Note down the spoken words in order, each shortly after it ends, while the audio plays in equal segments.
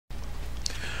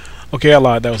Okay, I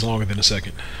lied. That was longer than a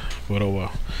second. But oh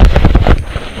well.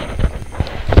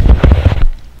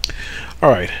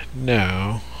 Alright,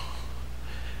 now...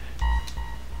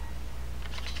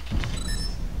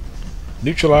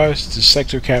 neutralize the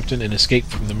sector captain and escape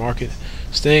from the market.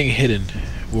 Staying hidden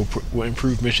will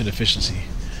improve mission efficiency.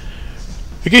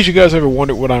 In case you guys ever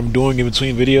wondered what I'm doing in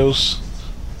between videos,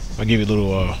 I'll give you a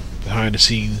little behind the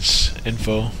scenes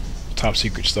info, top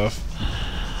secret stuff.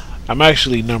 I'm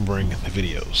actually numbering the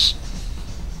videos.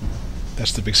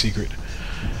 That's the big secret.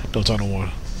 Don't tell no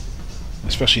one,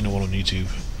 especially no one on YouTube.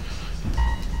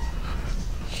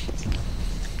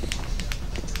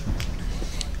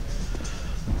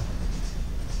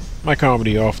 My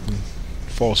comedy often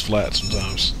falls flat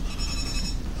sometimes.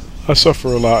 I suffer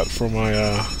a lot from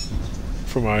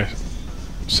my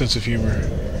sense of humor.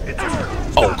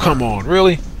 Oh, come on,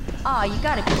 really? Oh, you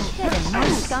gotta be kidding,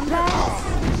 you scumbags.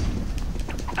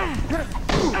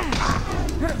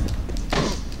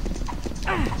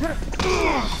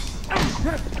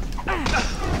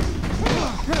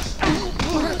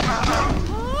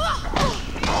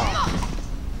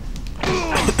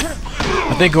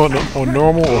 I think on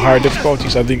normal or higher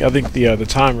difficulties, I think the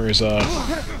timer is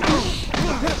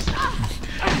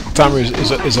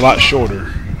is a lot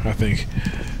shorter. I think.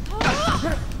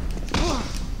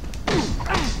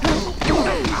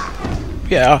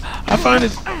 Yeah, I find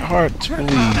it hard to believe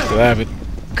that I haven't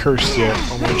cursed yet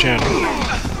on my channel.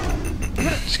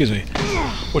 Excuse me,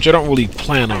 which I don't really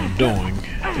plan on doing.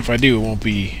 If I do, it won't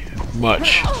be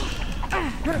much.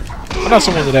 I'm not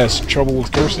someone that has trouble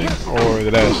with cursing, or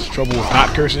that has trouble with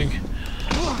not cursing.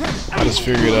 I just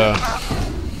figured,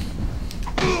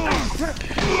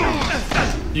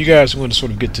 you guys are going to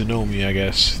sort of get to know me, I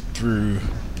guess, through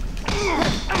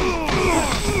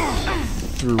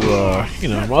you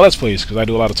know, my Let's Plays, because I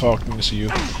do a lot of talking, so you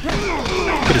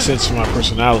get a sense of my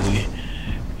personality.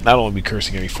 I don't want to be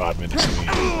cursing every 5 minutes. I mean,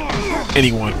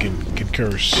 anyone can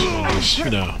curse and just, you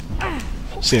know,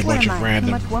 say a bunch of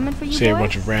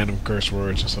random curse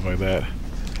words and stuff like that.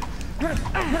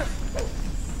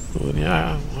 Well,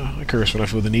 yeah, I curse when I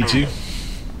feel the need to.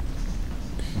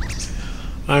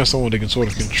 I am someone that can sort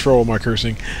of control my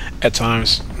cursing at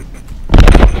times.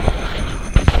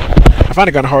 I find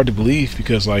it kind of hard to believe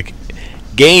because, like,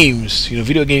 games, you know,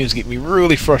 video games get me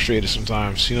really frustrated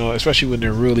sometimes, you know, especially when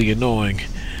they're really annoying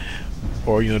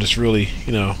or, you know, just really,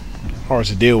 you know, hard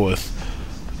to deal with.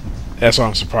 That's why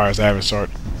I'm surprised I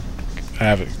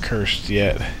haven't cursed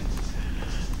yet.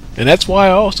 And that's why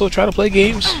I also try to play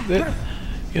games that,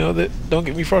 you know, that don't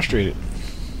get me frustrated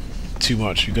too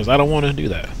much, because I don't want to do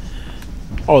that.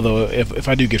 Although if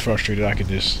I do get frustrated, I can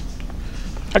just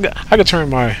I could turn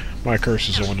my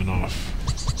curses on and off.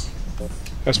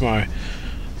 That's my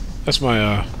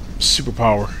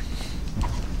superpower.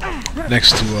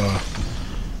 Next to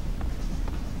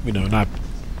you know, not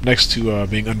next to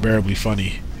being unbearably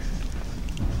funny.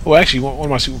 Well, actually, one of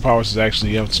my superpowers is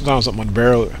actually sometimes I'm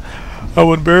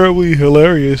unbearably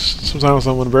hilarious. Sometimes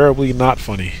I'm unbearably not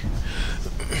funny.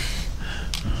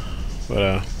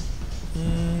 But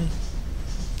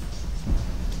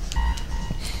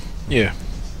yeah,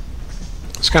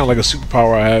 it's kind of like a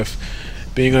superpower I have: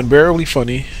 being unbearably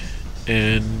funny,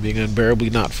 and being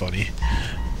unbearably not funny,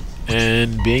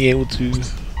 and being able to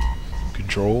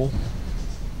control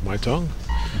my tongue.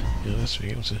 You know, that's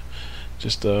being able to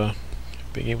just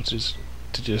being able to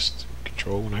just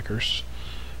control when I curse.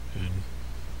 And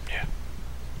yeah,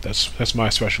 that's my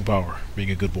special power,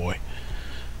 being a good boy.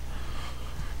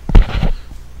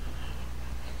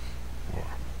 Or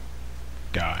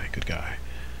guy, good guy,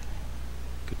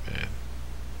 good man,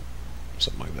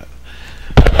 something like that.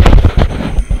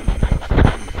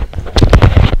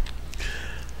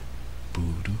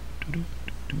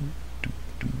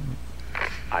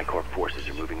 I-Corp forces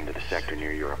are moving into the sector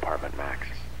near your apartment, Max.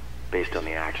 Based on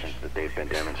the actions that they've been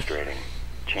demonstrating,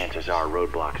 chances are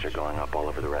roadblocks are going up all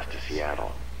over the rest of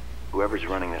Seattle. Whoever's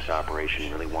running this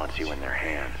operation really wants you in their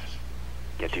hands.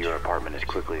 Get to your apartment as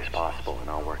quickly as possible, and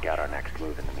I'll work out our next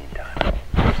move in the meantime.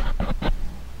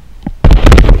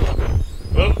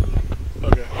 Well,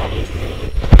 okay.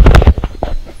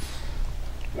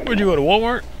 Where'd you go to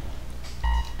Walmart?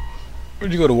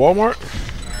 Where'd you go to Walmart?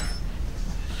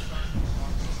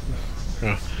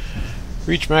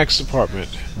 Reach Max's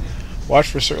apartment. Watch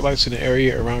for searchlights in the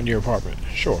area around your apartment.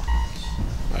 Sure,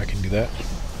 I can do that.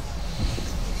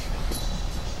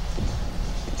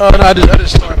 No, I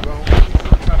just started.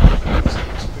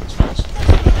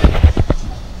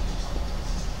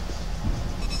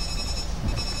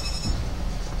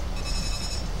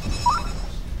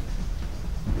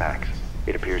 Max,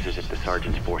 it appears as if the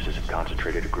sergeant's forces have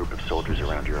concentrated a group of soldiers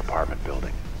around your apartment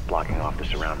building. blocking off the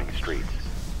surrounding streets.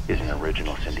 Isn't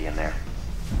original Cindy in there?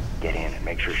 Get in and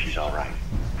make sure she's all right.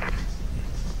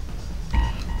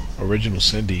 Original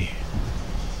Cindy.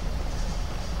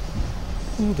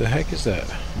 Who the heck is that?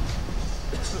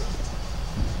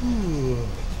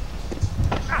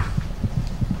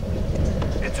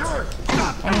 It's her!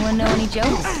 Anyone know any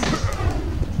jokes?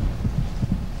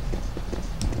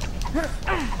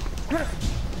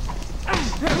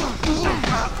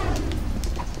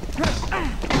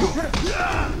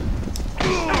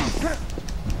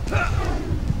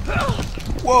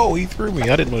 Whoa, he threw me.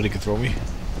 I didn't know they could throw me.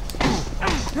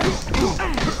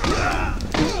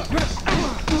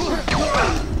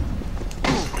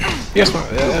 Yes,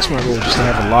 that's my goal, just to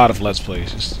have a lot of Let's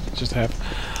Plays. Just have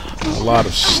a lot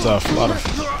of stuff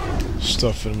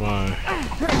in my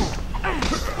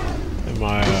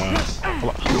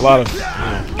a lot of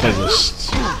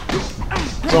playlists.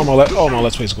 So all my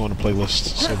Let's Plays go into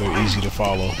playlists, so they're easy to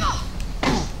follow.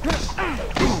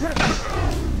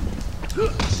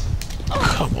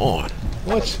 Come on,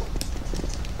 what?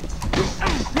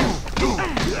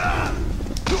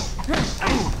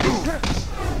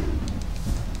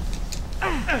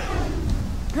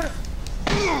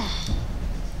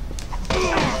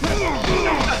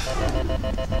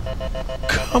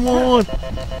 Come on!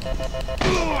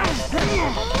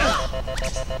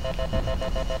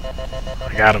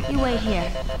 I got him. You wait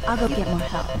here. I'll go get more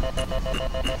help.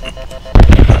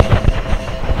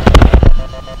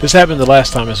 This happened the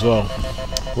last time as well,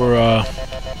 where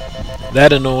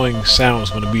that annoying sound was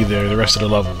going to be there the rest of the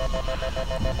level.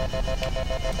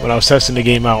 When I was testing the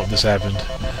game out, this happened.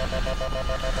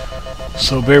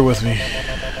 So bear with me.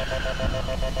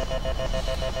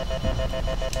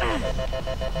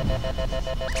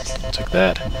 Took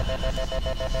that.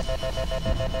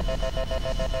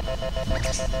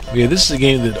 Yeah, this is a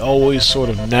game that always sort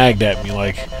of nagged at me,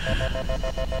 like,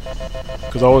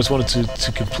 because I always wanted to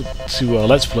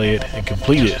Let's Play it and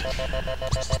complete it.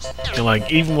 And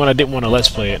like, even when I didn't want to Let's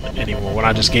Play it anymore, when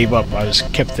I just gave up, I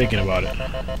just kept thinking about it. And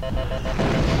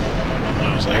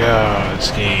I was like, ah,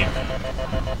 this game.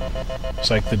 It's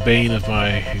like the bane of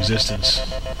my existence.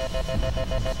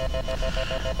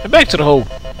 And back to the whole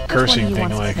cursing thing,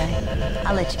 like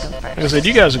I'll let you go first. like I said,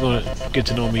 you guys are going to get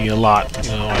to know me a lot,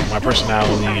 you know, like my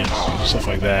personality and stuff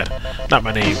like that. Not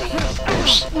my name, of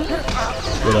course.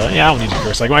 But yeah, I don't need to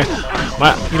curse. Like my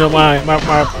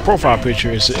profile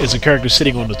picture is a character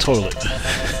sitting on the toilet.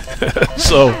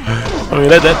 So I mean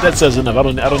that says enough. I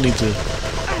don't need to.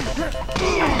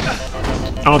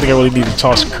 I don't think I really need to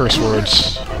toss curse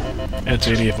words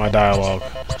into any of my dialogue.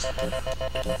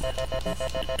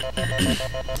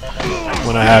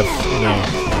 When I have, you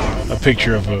know, a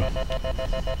picture of a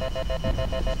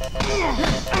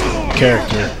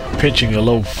character pinching a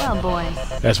loaf. Well,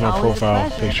 boys, That's my always a profile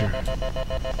pleasure. picture.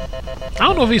 I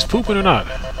don't know if he's pooping or not.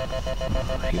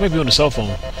 He might be on the cell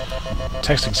phone,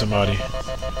 texting somebody.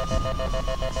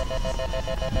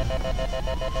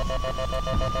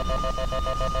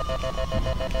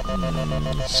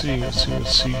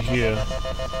 Let's see here.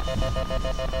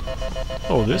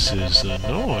 Oh, this is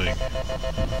annoying.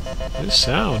 This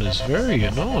sound is very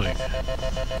annoying.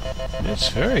 It's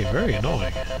very, very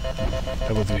annoying. Can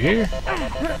I go through here?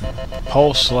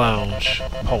 Pulse Lounge.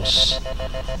 Pulse.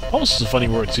 Pulse is a funny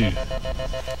word, too.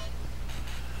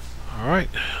 Alright.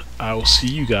 I will see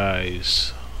you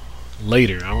guys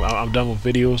later. I'm done with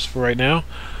videos for right now.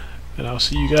 And I'll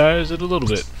see you guys in a little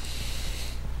bit.